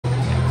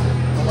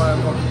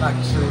Hello and welcome back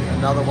to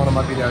another one of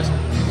my videos.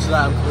 Today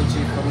I'm coming to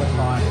you from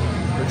Mackay.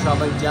 We're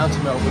travelling down to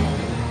Melbourne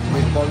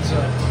with Bonza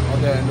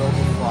on their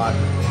inaugural flight.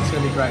 It's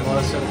going to be great, on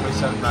a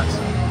 737Max. So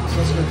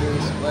let's go do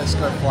this, let's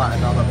go fly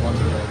another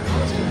Bonza.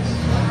 Let's do this.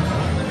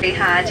 Pretty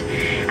hard.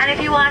 And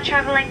if you are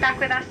travelling back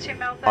with us to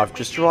Melbourne, I've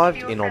just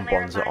arrived in on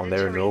Bonza on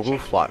their inaugural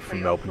flight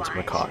from Melbourne to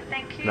Mackay,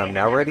 and I'm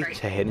now ready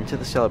to head into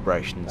the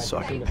celebrations so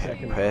I can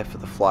prepare for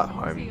the flight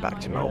home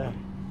back to Melbourne.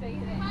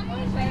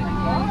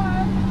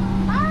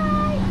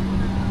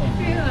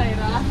 See you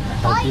later.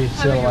 Thank you.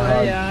 See you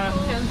later. Yeah,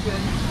 sounds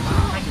good.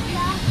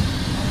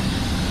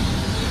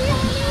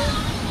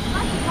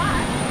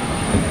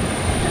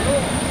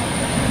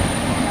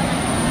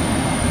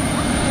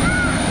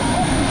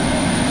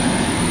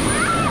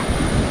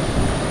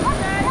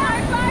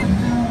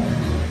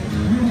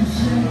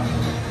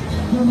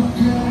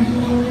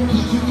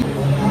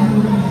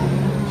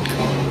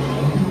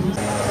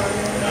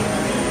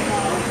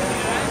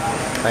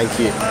 Thank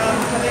you.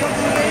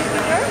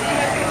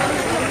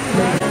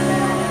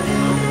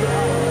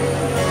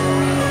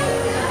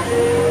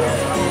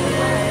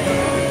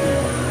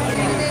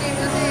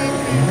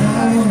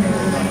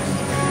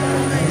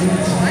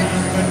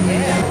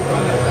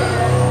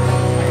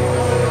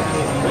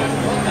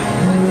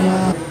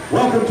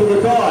 Welcome to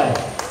the Mackay.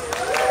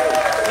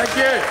 Thank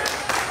you.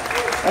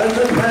 And we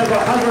have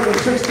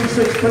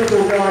 166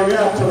 people going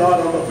out tonight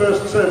on the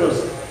first service,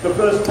 the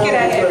first possible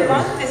G'day service.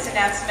 everyone, this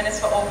announcement is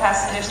for all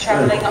passengers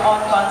travelling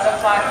on Bonza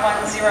flight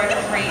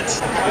 1023.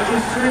 Which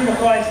is true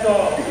Mackay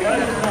style. You don't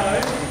know,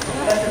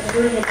 that's a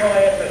true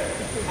Mackay effort.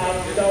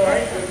 Don't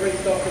worry, we've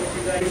restocked it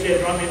today. We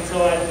should run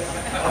inside.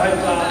 I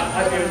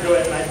hope you enjoy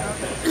it, mate.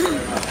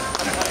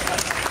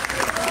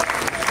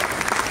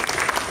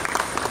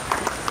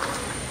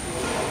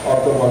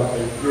 I've got one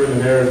you're in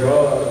there as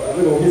well, a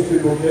little history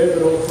book there,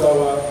 but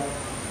also,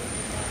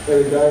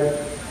 there we go.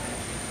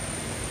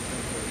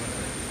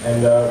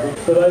 And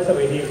For those that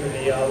were here for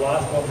the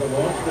last Bonza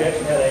launch, we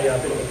actually had a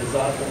bit of a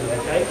disaster with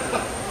our cake.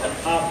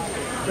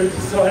 We've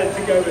decided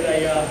to go with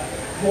a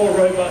more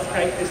robust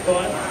cake this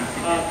time.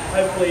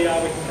 Hopefully we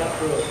can cut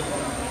through it.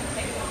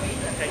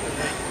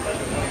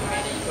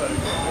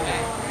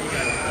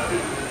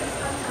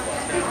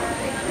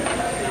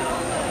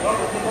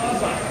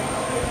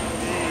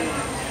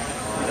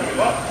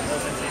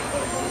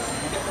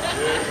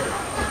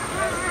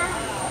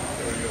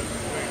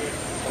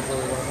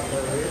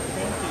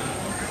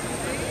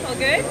 All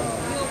good?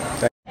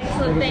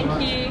 Excellent, thank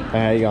you. Hey,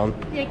 how you going?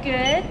 You're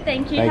good,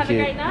 thank you. Thank Have you.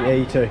 a great night. Yeah,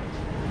 you too.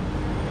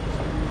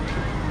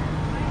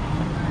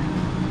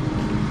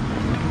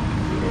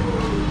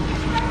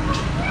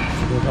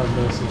 Lord have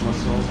mercy on my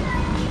soul.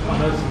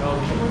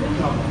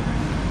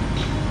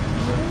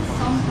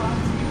 Some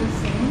parts be the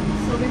same,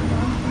 so they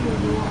can't be a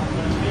robot.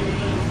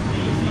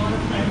 It's not a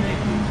permit.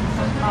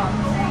 Some parts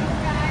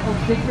of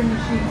different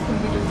machines can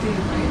be the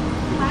same,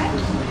 right?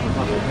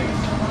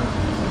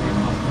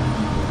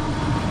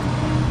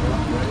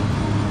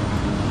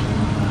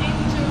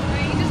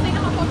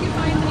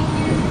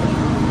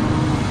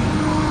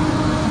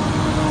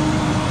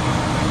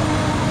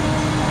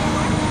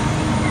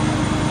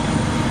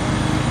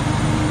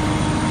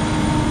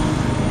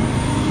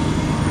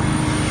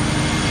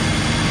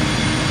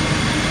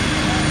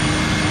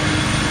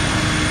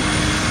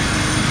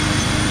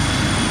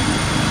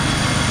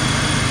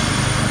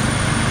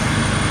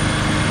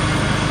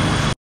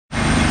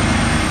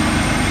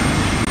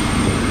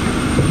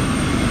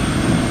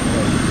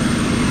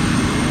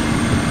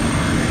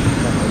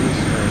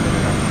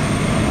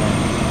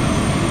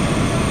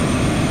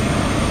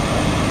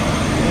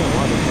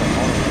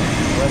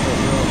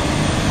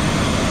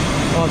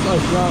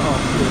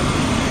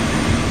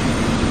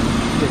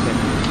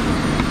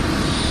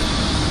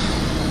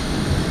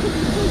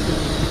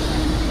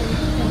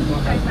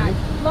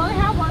 Molly,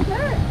 how was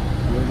it?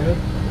 You're good?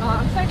 Oh,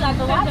 I'm so glad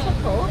the lights are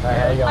cool. Hey,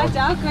 how you going? Hi,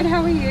 Doug. Good.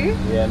 How are you?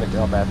 Yeah,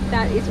 not bad.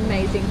 That is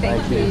amazing.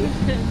 Thank you.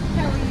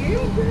 How are you?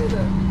 Good.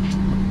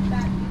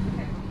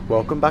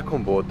 Welcome back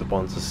on board the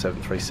Bonza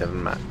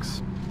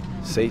 737Max.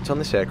 Seats on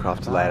this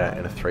aircraft are laid out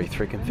in a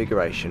 3-3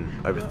 configuration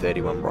over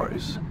 31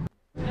 rows.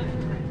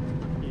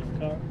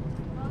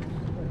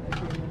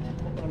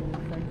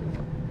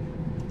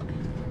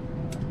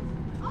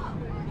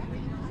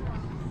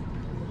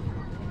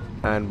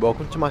 And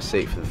welcome to my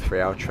seat for the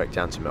 3-hour trek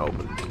down to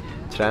Melbourne.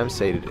 Today I'm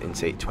seated in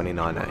seat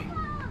 29A.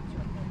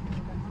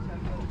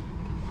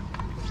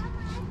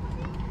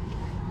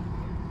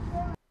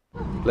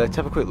 Let's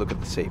have a quick look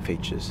at the seat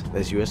features.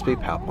 There's USB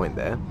power point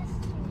there.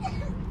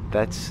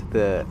 That's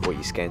what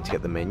you scan to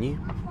get the menu.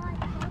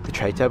 The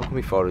tray table can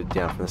be folded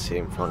down from the seat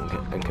in front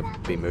and can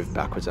be moved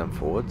backwards and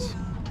forwards.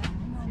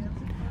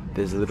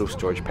 There's a little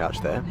storage pouch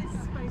there.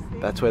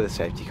 That's where the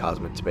safety car is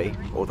meant to be,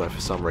 although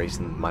for some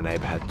reason my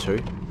neighbour had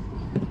two.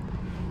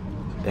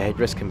 The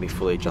headrest can be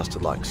fully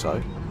adjusted like so.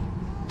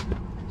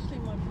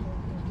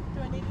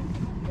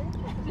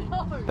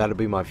 That'll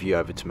be my view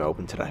over to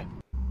Melbourne today.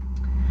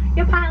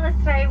 Your pilots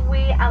today,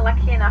 we are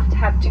lucky enough to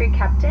have two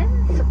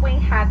captains. We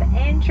have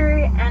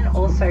Andrew and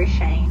also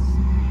Shane.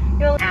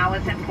 You're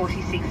hours and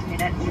 46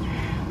 minutes.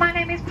 My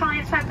name is Polly,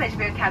 it's my pleasure to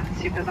be your cabin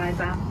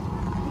supervisor.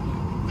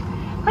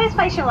 Please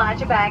place your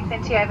larger bags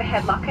into your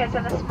overhead lockers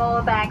and the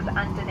smaller bags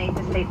underneath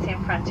the seats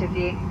in front of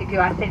you. If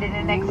you are seated in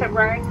an exit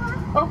row,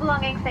 all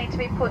belongings need to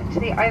be put into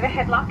the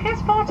overhead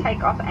lockers for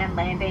takeoff and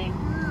landing.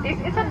 This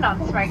is a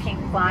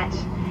non-smoking flight,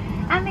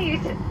 and the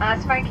use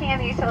smoking and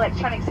the use of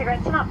electronic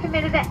cigarettes are not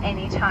permitted at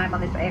any time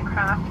on this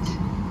aircraft.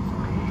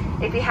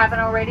 If you haven't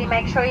already,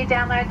 make sure you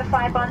download the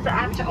Bonza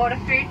app to order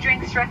food,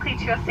 drinks directly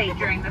to your seat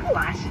during the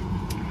flight.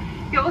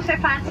 You'll also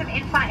find some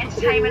in-flight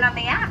entertainment on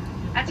the app.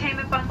 A team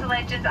of Bonza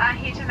legends are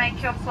here to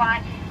make your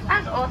flight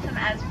as awesome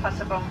as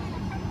possible.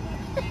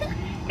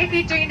 If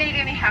you do need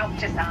any help,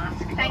 just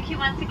ask. Thank you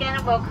once again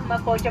and welcome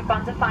aboard your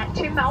Bonza flight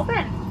to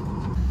Melbourne.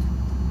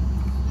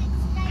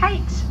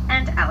 Kate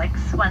and Alex,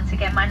 once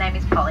again, my name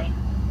is Polly.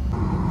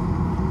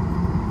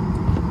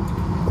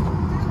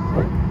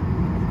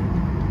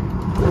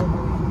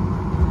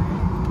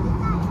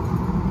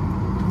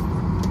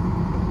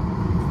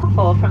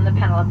 From the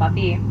panel above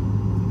you.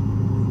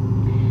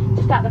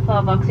 To start the flow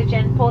of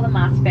oxygen, pull the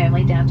mask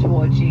firmly down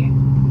towards you.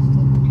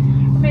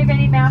 Remove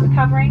any mouth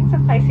coverings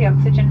and place the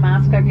oxygen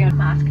mask over your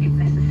mask if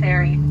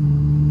necessary.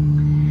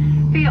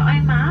 For your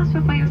own mask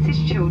before you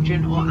assist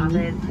children or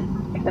others.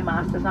 If the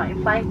mask does not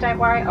inflate, don't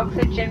worry,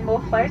 oxygen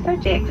will flow so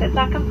the exits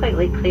are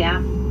completely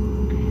clear.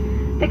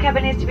 The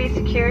cabin is to be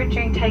secured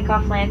during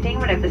takeoff landing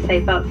whenever the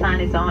seatbelt sign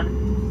is on.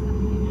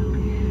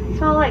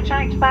 Small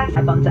electronic device,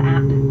 Bonza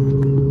app.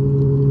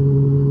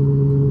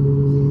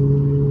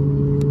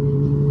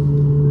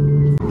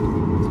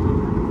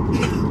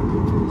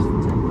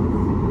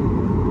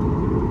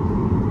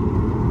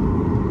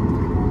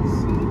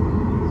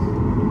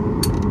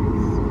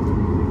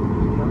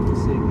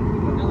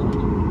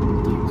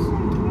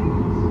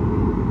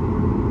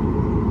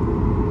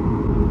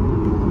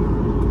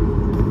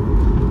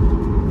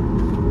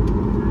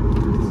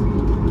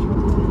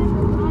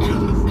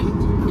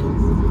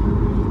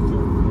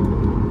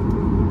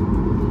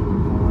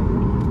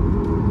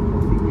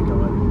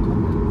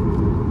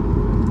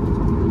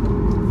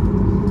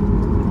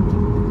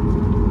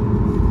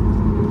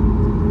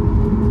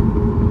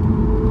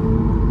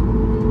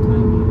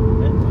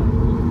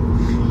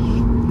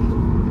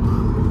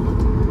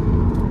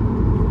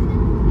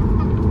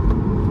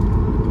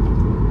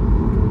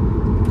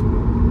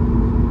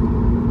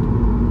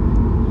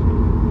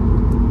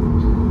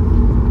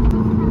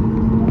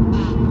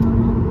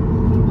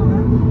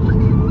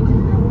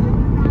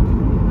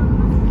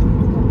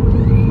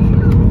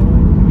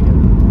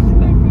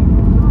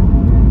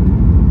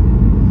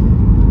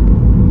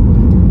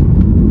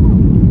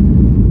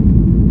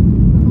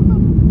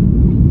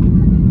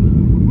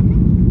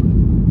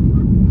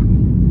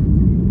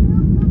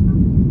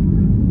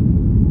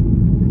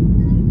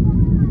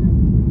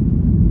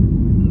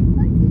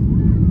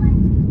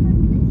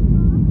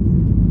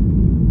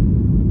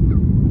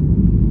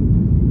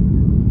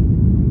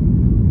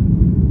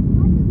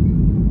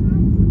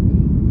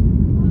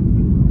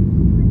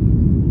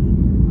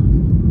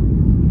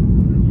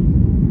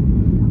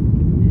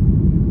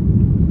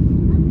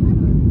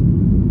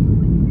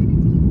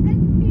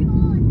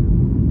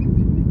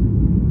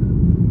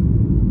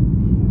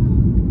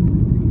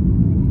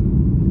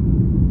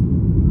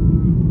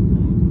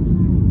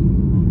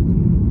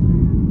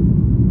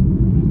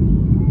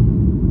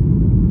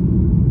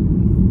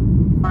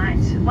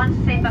 Once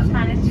the seatbelt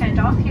sign is turned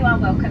off, you are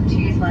welcome to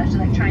use large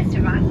electronic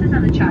devices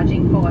and the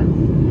charging ports.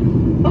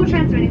 All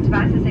transmitting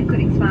devices,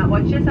 including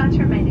smartwatches, are to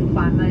remain in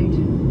flight mode.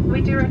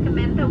 We do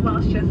recommend that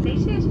whilst you're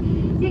seated,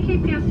 you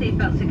keep your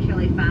seatbelt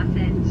securely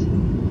fastened.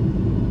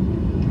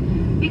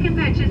 You can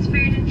purchase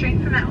food and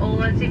drink from our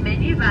All Odds In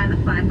menu via the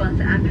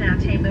Bonza app, and our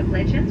team of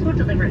legends will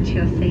deliver it to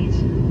your seat.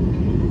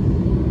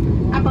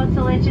 Our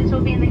Bonza legends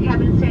will be in the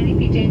cabin soon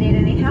if you do need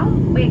any help.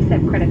 We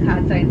accept credit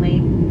cards only.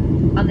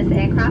 On this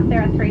aircraft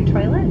there are 3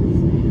 toilets.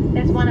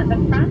 There's 1 at the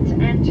front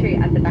and 2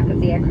 at the back of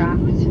the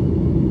aircraft.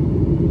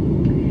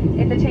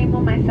 If the team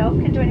or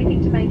myself can do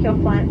anything to make your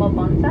flight more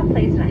Bonza,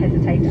 please don't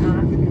hesitate to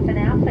ask. For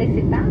now, please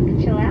sit back,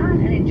 chill out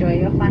and enjoy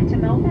your flight to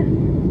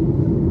Melbourne.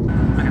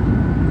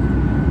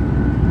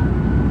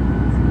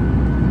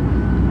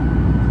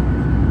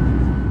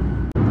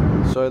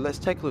 So let's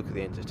take a look at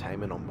the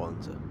entertainment on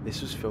Bonza.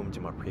 This was filmed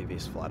in my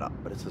previous flight up,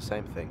 but it's the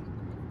same thing.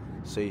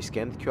 So you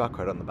scan the QR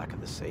code on the back of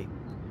the seat,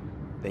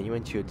 then you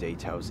enter your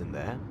details in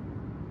there.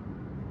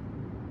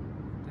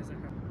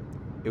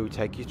 It will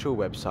take you to a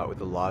website with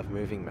a live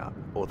moving map,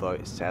 although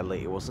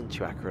sadly it wasn't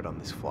too accurate on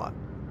this flight.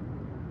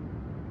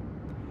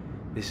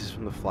 This is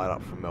from the flight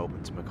up from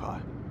Melbourne to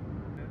Mackay.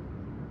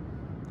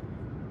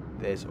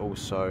 There's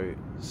also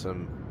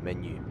some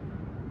menu.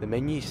 The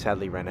menu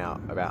sadly ran out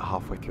about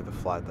halfway through the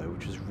flight though,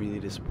 which was really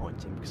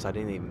disappointing because I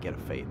didn't even get a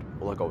feed.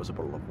 All I got was a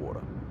bottle of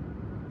water.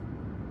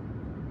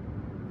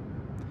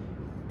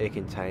 It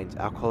contains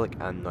alcoholic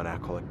and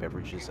non-alcoholic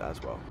beverages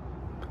as well.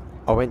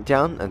 I went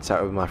down and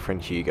sat with my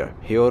friend Hugo.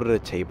 He ordered a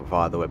tea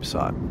via the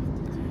website,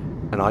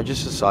 and I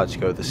just decided to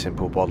go with a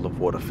simple bottle of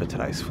water for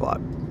today's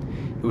flight.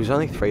 It was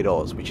only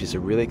 $3, which is a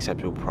really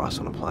acceptable price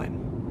on a plane.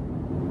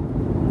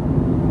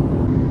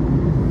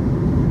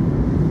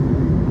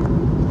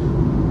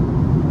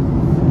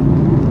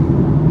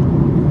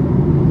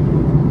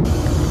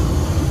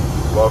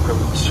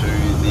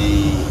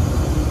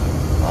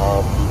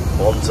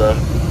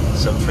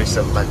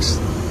 737Max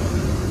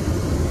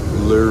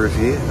loo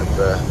review at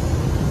the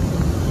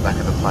back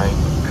of the plane,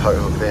 coat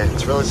hook there.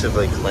 It's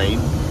relatively clean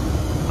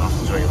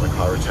after doing a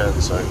Mackay return,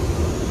 so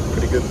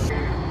pretty good.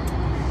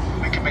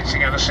 We're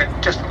commencing our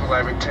ascent just a little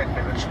over 10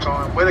 minutes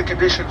time. Weather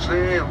conditions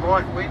there,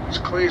 light winds,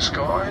 clear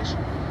skies,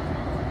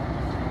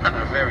 and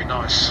a very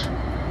nice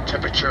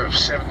temperature of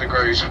 7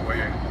 degrees for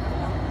you.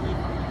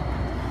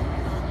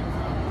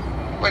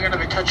 We're going to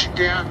be touching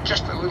down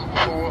just a little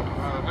before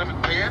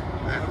 11 PM,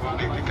 and we'll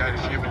indicate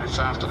a few minutes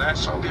after that,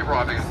 so I'll be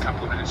arriving a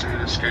couple of minutes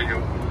ahead of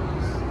schedule.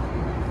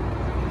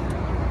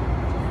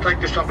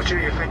 Take this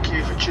opportunity to thank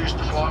you for choosing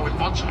to fly with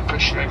Bonza.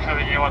 Appreciate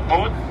having you on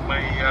board.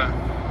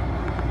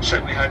 We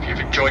certainly hope you've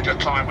enjoyed your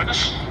time with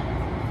us.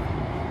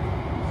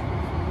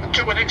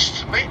 Until we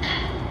next meet,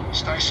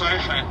 stay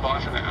safe and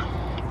bye for now.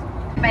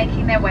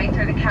 Making their way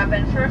through the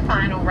cabin for a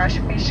final rush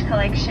fish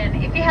collection.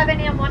 If you have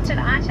any unwanted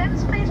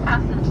items, please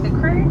pass them to the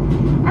crew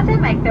as they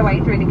make their way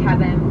through the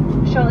cabin.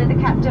 Shortly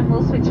the captain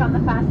will switch on the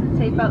fasten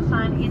seatbelt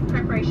sign in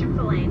preparation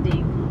for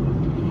landing.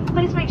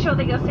 Please make sure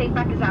that your seat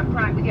back is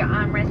upright with your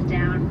armrest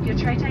down, your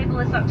tray table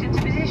is locked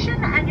into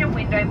position and your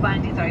window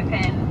blind is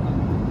open.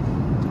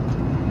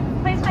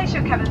 Please place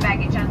your cabin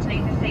baggage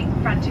underneath the seat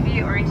in front of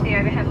you or into the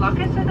overhead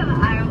locker so that the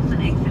aisles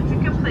and exits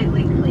are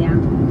completely clear.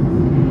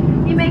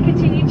 You may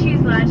continue to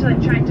use large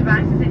electronic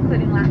devices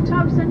including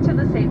laptops until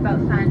the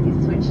seatbelt sign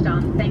is switched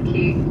on. Thank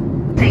you.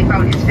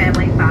 Seatbelt is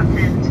firmly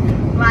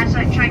fastened. Large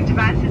electronic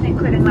devices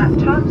including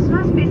laptops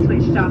must be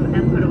switched off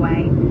and put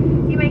away.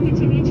 You may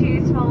continue to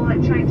use small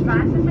electronic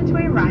devices until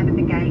we arrive at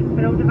the gate,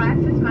 but all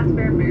devices must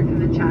be removed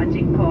from the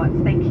charging ports.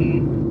 Thank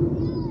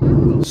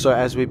you. So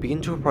as we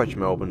begin to approach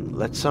Melbourne,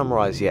 let's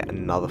summarise yet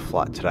another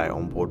flight today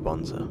on board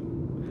Bonza.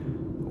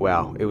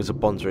 Wow, it was a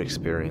Bonza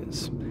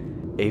experience.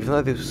 Even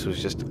though this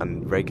was just a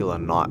regular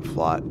night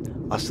flight,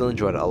 I still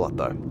enjoyed it a lot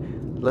though.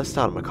 Let's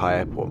start at Mackay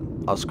Airport.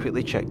 I was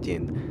quickly checked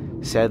in.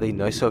 Sadly,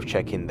 no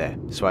self-check-in there,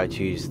 so I had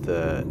to use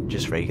the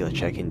just regular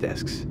check-in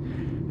desks.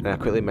 And I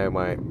quickly made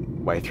my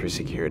way through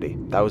security.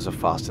 That was a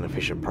fast and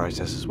efficient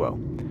process as well.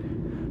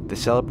 The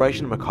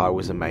celebration at Mackay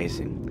was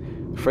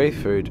amazing. Free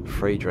food,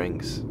 free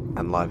drinks,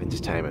 and live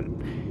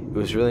entertainment. It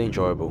was really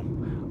enjoyable.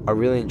 I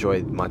really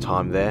enjoyed my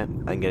time there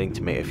and getting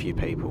to meet a few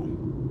people.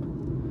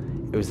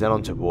 It was then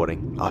on to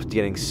boarding. After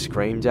getting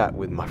screamed at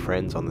with my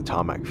friends on the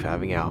tarmac for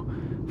having our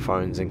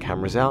phones and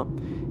cameras out,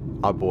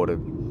 I boarded.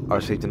 I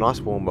received a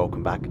nice warm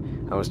welcome back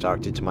and was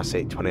directed to my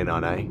seat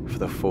 29A for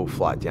the full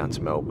flight down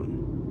to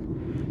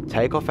Melbourne.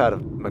 Takeoff out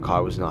of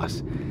Mackay was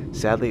nice.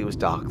 Sadly it was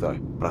dark though,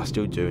 but I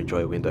still do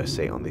enjoy a window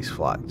seat on these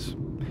flights.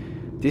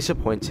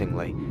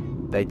 Disappointingly,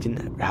 they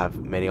didn't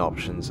have many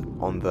options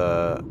on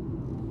the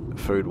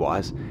food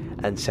wise,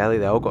 and sadly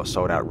they all got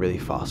sold out really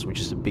fast, which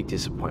is a big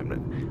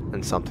disappointment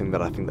and something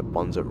that I think that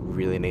Bonza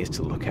really needs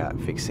to look at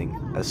fixing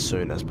as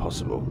soon as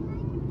possible.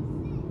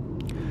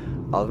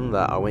 Other than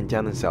that, I went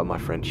down and sailed my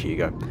friend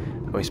Hugo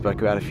and we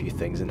spoke about a few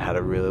things and had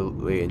a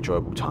really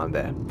enjoyable time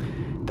there.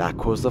 That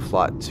caused the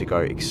flight to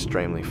go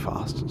extremely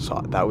fast,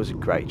 so that was a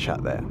great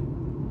chat there.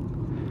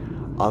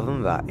 Other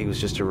than that, it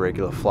was just a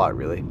regular flight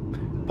really.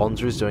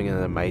 Bonza is doing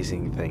an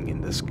amazing thing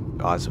in the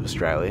skies of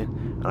Australia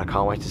and I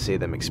can't wait to see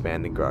them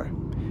expand and grow.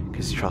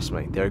 Because trust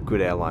me, they're a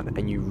good airline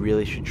and you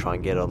really should try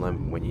and get on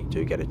them when you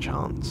do get a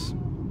chance.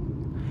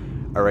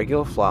 A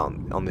regular flight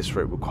on this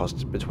route will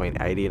cost between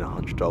 $80 and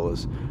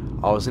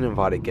 $100. I was an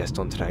invited guest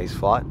on today's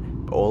flight,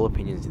 but all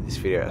opinions in this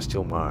video are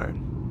still my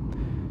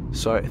own.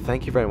 So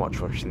thank you very much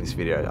for watching this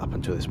video up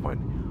until this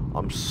point.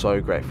 I'm so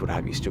grateful to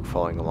have you still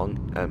following along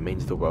and it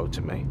means the world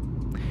to me.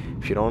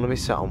 If you don't want to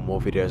miss out on more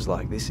videos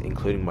like this,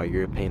 including my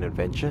European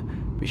adventure,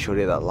 be sure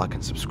to hit that like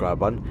and subscribe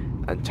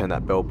button and turn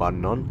that bell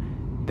button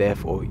on.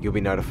 Therefore, you'll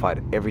be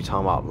notified every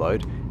time I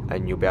upload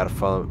and you'll be able to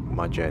follow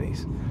my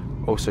journeys.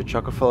 Also,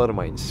 chuck a follow to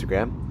my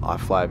Instagram,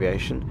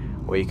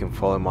 iFlyAviation, where you can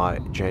follow my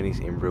journeys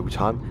in real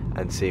time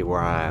and see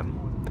where I am.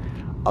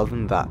 Other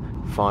than that,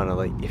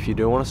 finally, if you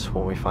do want to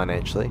support me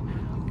financially,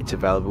 it's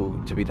available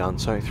to be done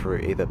so through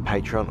either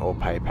Patreon or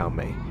PayPal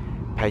me.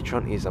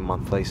 Patreon is a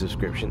monthly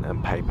subscription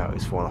and PayPal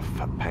is for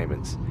one-off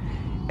payments.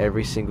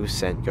 Every single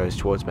cent goes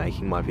towards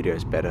making my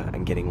videos better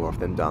and getting more of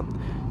them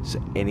done, so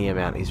any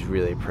amount is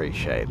really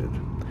appreciated.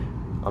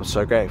 I'm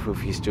so grateful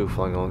if you're still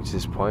following along to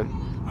this point.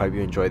 I hope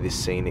you enjoy this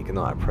scenic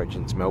night approach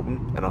into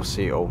Melbourne, and I'll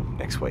see you all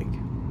next week.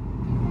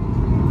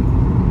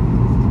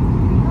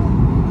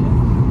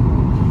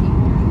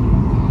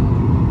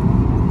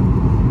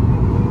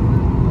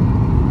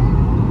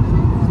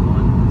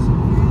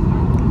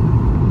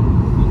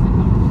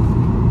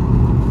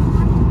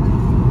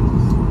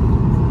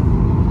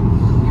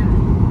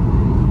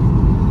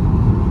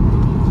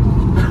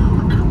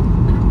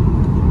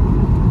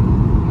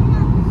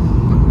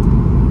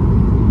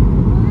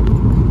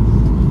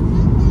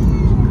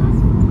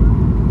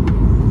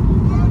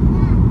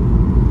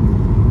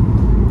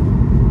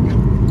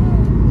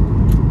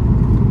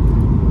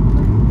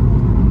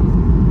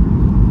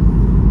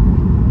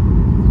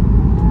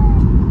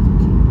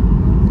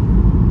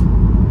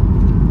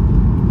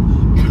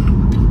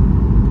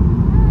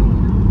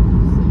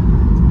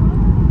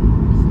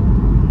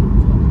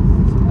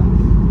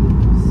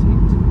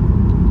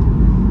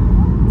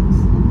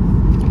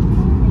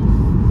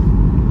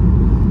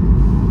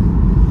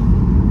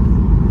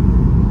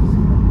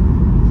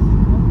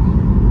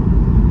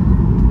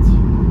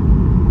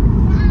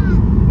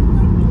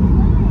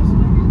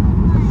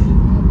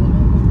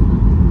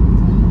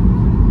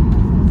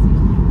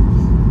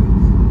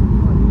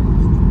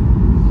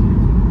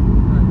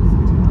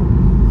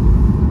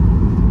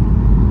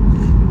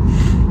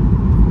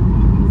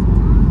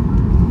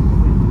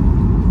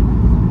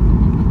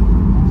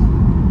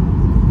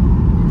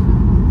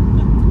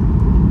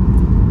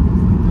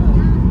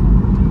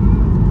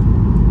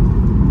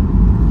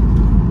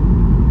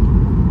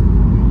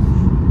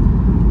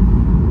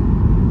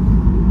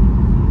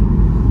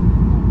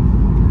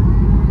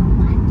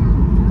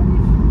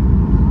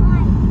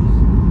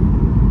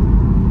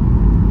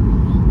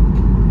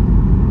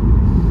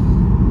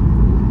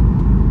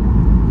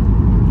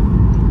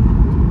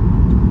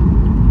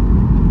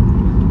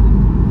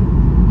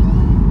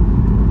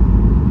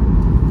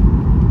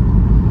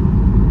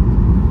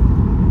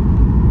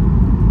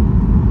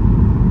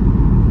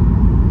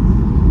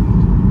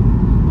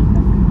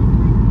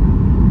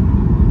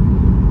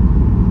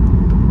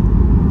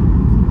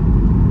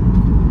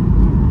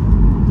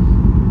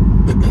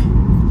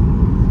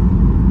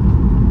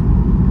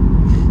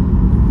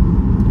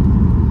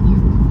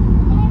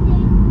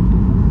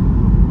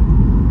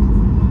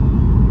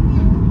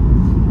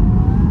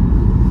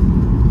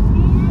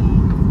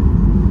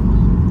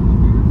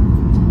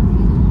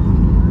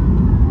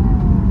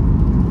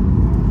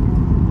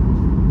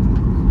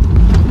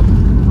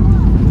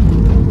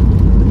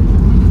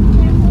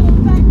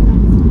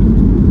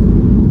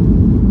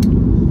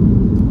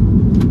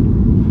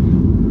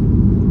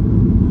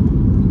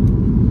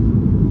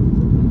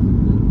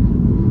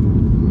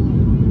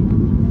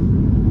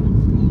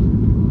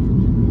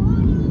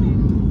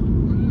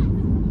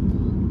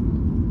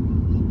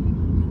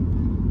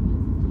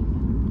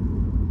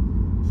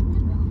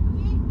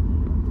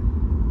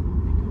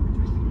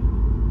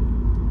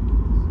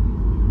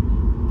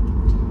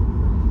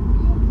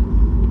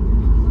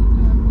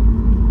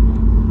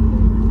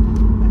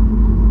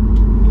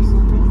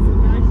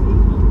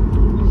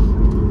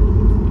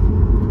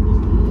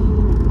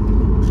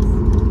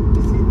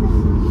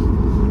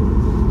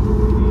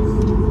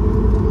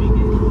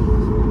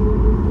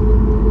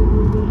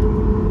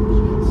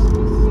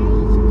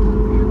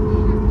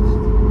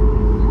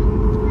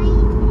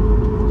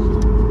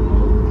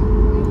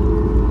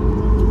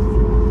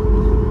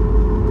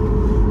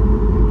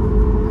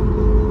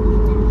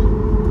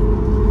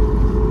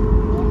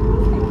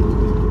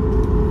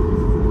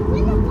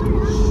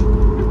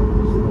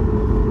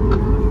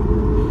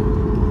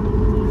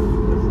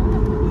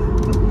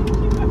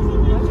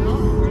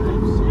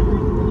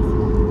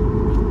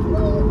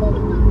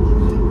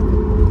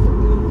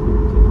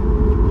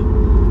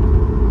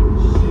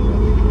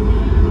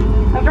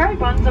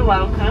 So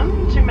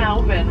welcome to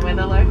Melbourne, where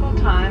the local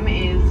time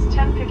is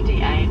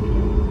 10:58.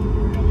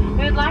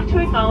 We would like to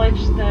acknowledge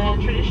the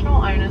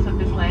traditional owners of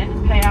this land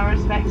and pay our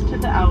respects to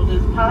the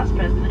elders past,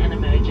 present and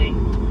emerging.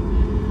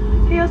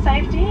 For your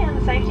safety and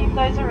the safety of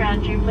those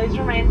around you, please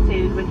remain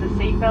seated with the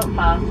seatbelt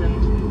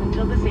fastened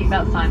until the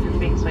seatbelt sign has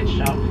been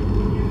switched off.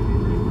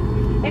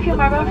 If your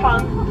mobile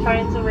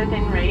phones are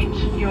within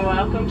reach, you are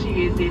welcome to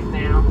use these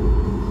now.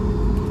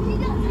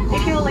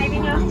 If you are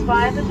leaving us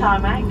via the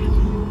tarmac,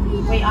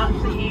 we ask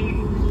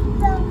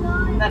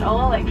that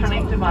all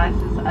electronic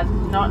devices are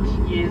not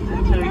used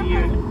until you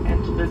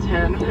enter the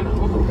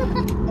terminal.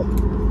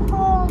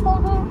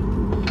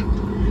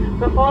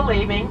 Before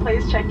leaving,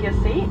 please check your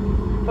seat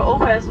for all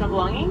personal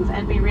belongings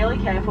and be really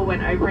careful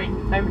when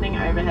opening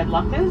overhead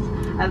lockers,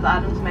 as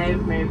items may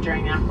have moved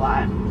during our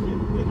flight.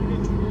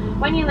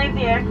 When you leave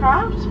the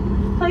aircraft,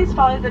 please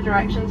follow the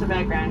directions of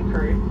our ground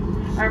crew.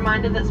 A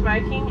reminder that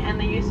smoking and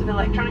the use of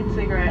electronic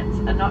cigarettes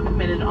are not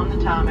permitted on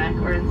the tarmac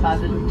or inside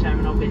the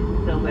terminal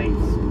building.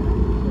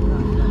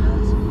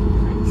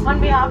 On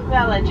behalf of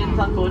our legends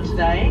on board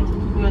today,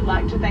 we would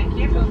like to thank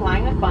you for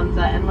flying with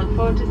Bonza and look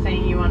forward to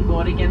seeing you on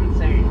board again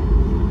soon.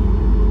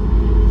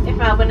 If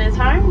Melbourne is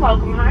home,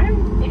 welcome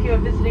home. If you are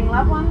visiting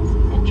loved ones,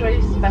 enjoy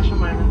special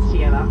moments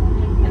together.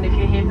 And if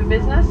you're here for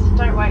business,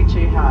 don't work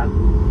too hard.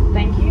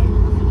 Thank you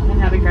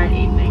and have a great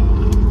evening.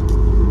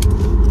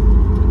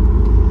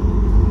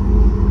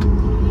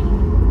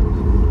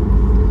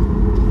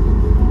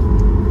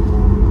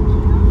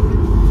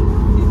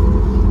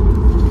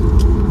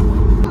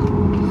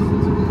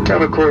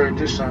 Cabin crew,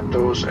 disarm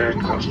doors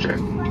and cross-check.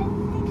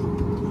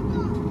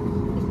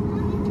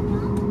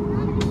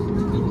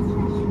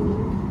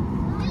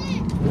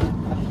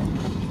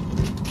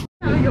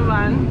 Have a good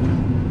one.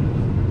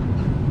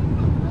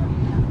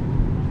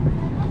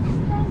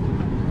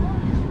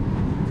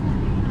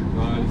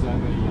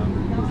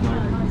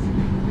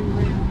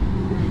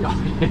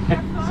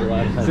 See you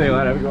later. See you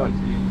later, have a good one.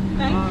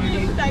 Thank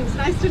you. Thanks.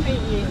 Nice to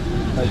meet you.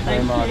 Thanks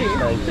very much.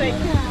 Take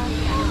care.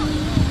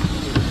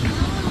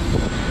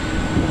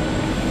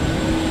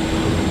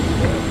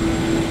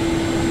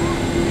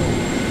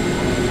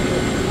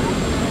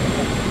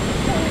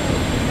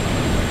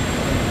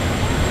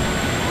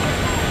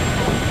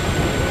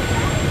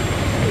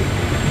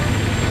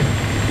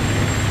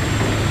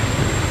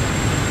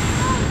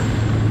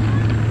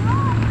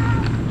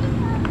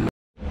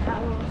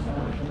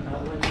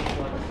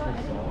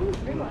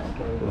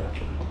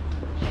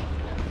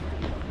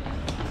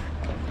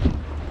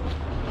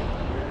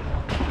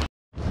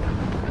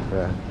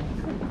 Yeah.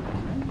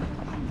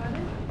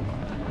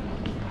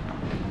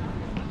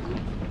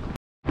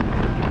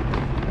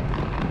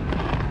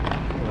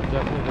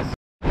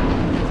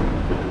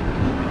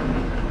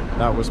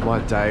 That was my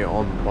day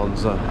on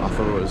Bonza. I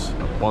thought it was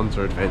a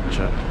Bonza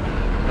adventure.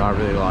 I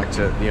really liked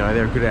it. You know,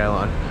 they're a good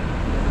airline.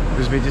 It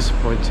was a bit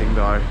disappointing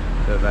though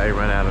that they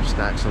ran out of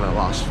snacks on that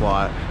last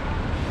flight.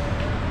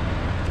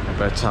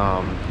 But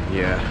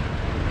yeah,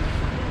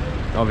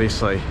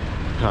 obviously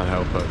can't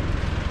help it.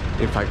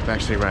 In fact, they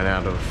actually ran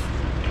out of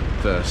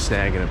the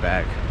snag in a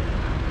bag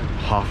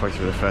halfway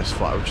through the first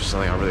flight, which is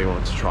something I really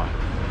wanted to try.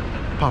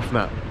 Apart from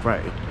that,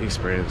 great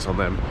experience on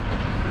them.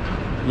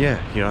 Yeah,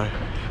 you know,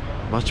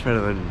 much better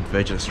than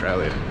Virgin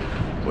Australia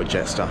or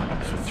Jetstar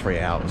for 3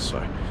 hours.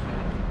 So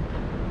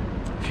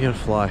if you're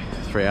gonna fly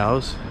for 3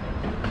 hours,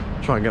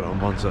 try and get it on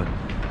Bonza.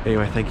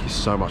 Anyway, thank you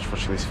so much for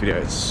watching this video.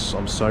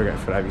 I'm so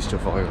grateful to have you still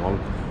following along.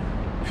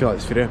 If you like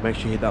this video, make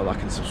sure you hit that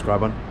like and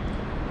subscribe button.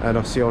 And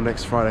I'll see you all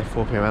next Friday,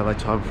 4 PM Adelaide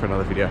time for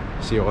another video.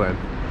 See you all then.